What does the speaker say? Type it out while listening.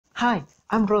Hi,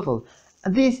 I'm Rodol,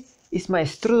 and this is my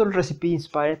strudel recipe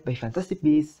inspired by Fantastic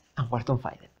Beasts and Mortem.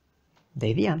 The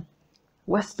idea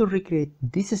was to recreate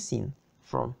this scene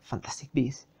from Fantastic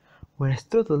Beasts, where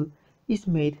strudel is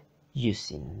made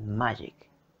using magic.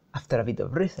 After a bit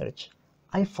of research,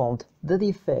 I found that the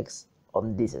effects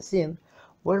on this scene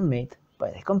were made by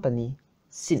the company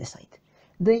Cinesite.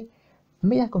 They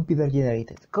made a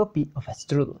computer-generated copy of a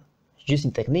strudel.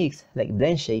 Using techniques like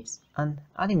blend shapes and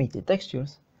animated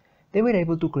textures, they were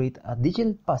able to create a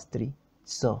digital pastry,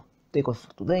 so the goal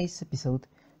for today's episode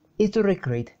is to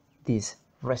recreate this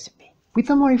recipe. With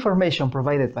some more information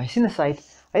provided by Cinesite,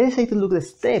 I decided to look at the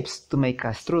steps to make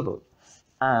a strudel,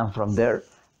 and from there,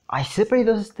 I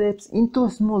separated those steps into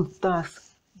small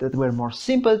tasks that were more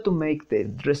simple to make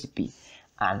the recipe,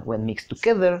 and when mixed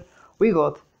together, we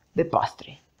got the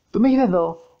pastry. To make the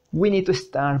dough, we need to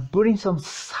start putting some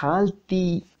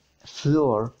salty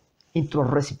flour into a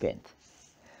recipient.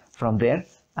 From there,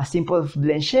 a simple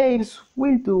blend shapes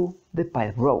will do the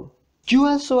pile row. You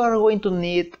also are going to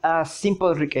need a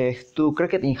simple egg to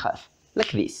crack it in half, like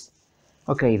this.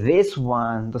 Okay, this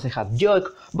one doesn't have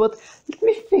yolk, but let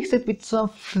me fix it with some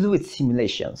fluid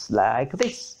simulations, like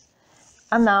this.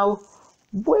 And now,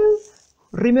 well,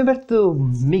 remember to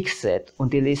mix it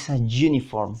until it's a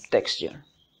uniform texture.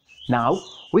 Now,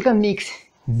 we can mix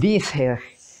this egg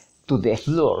to the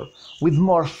flour with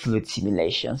more fluid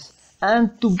simulations.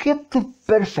 And to get the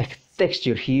perfect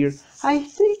texture here, I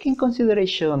take in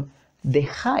consideration the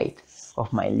height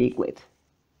of my liquid.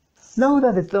 Now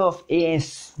that the dough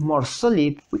is more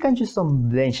solid, we can use some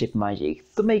blend shape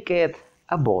magic to make it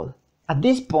a ball. At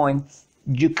this point,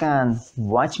 you can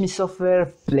watch me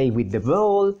suffer, play with the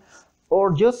ball,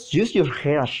 or just use your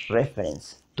hair as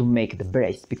reference to make the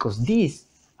braids, because these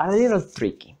are a little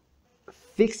tricky.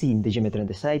 Fixing the geometry on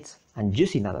the sides and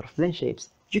using other blend shapes,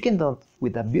 you can do it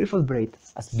with a beautiful braid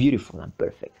as beautiful and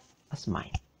perfect as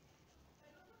mine.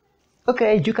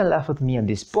 Okay, you can laugh at me at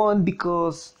this point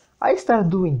because I started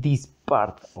doing this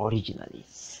part originally,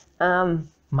 and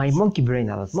my monkey brain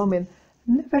at that moment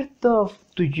never thought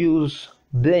to use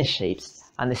blend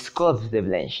shapes and sculpt the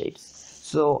blend shapes.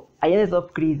 So I ended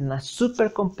up creating a super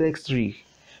complex rig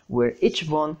where each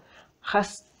one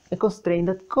has a constraint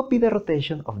that copy the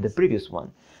rotation of the previous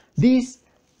one. This,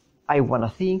 I wanna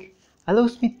think,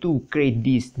 allows me to create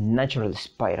this natural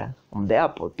spiral on the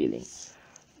apple peeling,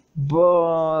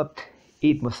 but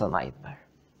it was a nightmare.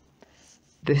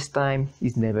 This time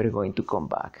is never going to come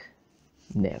back.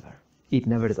 Never. It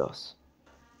never does.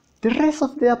 The rest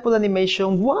of the apple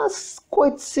animation was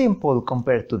quite simple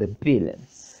compared to the peeling.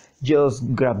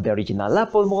 Just grab the original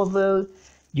apple model,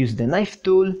 use the knife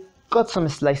tool, cut some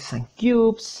slices and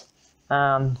cubes,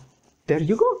 and there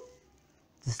you go.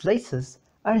 The slices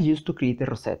are used to create the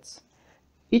rosettes.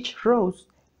 Each rose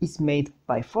is made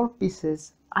by 4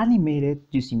 pieces animated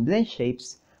using blend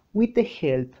shapes with the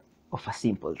help of a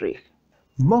simple rig.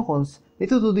 Moguls need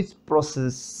to do this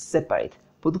process separate,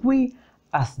 but we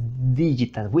as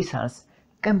digital wizards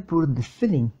can put the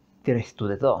filling direct to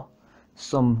the dough.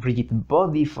 Some rigid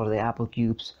body for the apple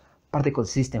cubes, particle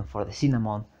system for the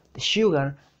cinnamon, the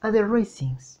sugar and the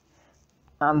raisins.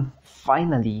 And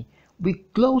finally, we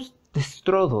close the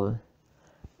strudel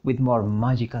with more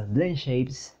magical blend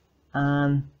shapes,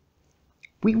 and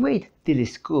we wait till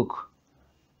it's cooked.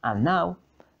 And now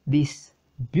this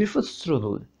beautiful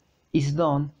strudel is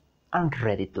done and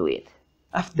ready to eat.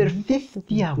 After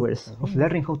 50 hours of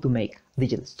learning how to make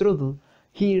digital strudel,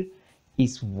 here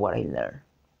is what I learned.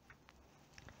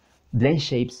 Blend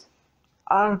shapes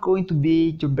are going to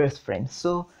be your best friend,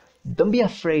 so don't be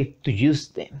afraid to use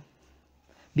them,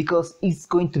 because it's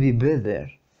going to be better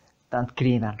than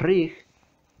creating a rig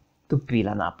to peel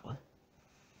an apple.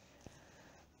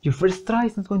 Your first try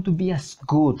is not going to be as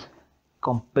good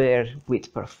compared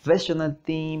with professional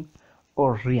team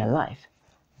or real life,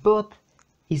 but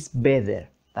it's better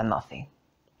than nothing.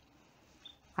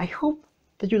 I hope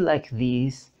that you like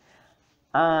this,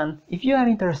 and if you are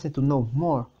interested to know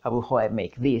more about how I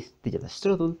make this digital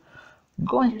strudel,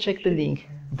 go and check the link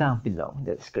down below in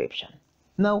the description.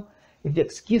 Now, if you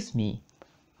excuse me,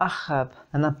 I have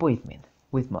an appointment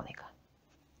with Monika.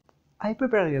 I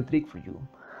prepared a little trick for you.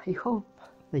 I hope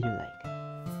that you like it.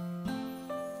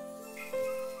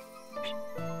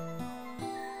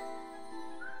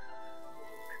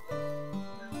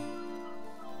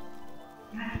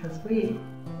 That's great.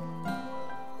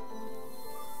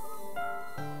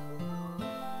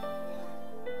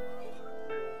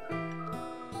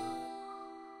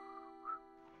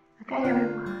 Okay, everybody.